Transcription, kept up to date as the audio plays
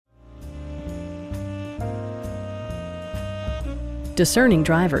Discerning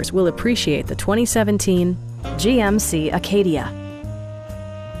drivers will appreciate the 2017 GMC Acadia.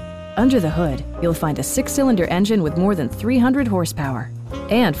 Under the hood, you'll find a 6-cylinder engine with more than 300 horsepower.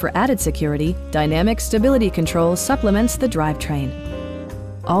 And for added security, dynamic stability control supplements the drivetrain.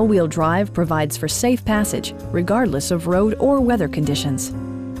 All-wheel drive provides for safe passage, regardless of road or weather conditions.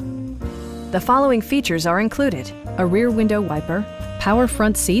 The following features are included: a rear window wiper, power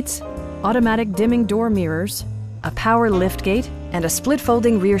front seats, automatic dimming door mirrors, a power liftgate, and a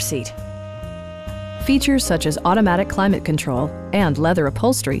split-folding rear seat. Features such as automatic climate control and leather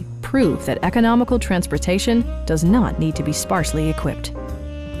upholstery prove that economical transportation does not need to be sparsely equipped.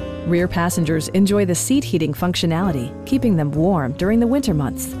 Rear passengers enjoy the seat heating functionality, keeping them warm during the winter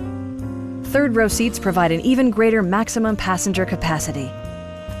months. Third-row seats provide an even greater maximum passenger capacity.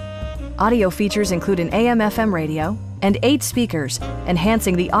 Audio features include an AM/FM radio and 8 speakers,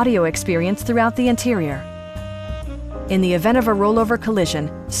 enhancing the audio experience throughout the interior. In the event of a rollover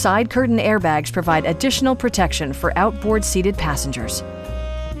collision, side curtain airbags provide additional protection for outboard seated passengers.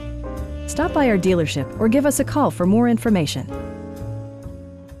 Stop by our dealership or give us a call for more information.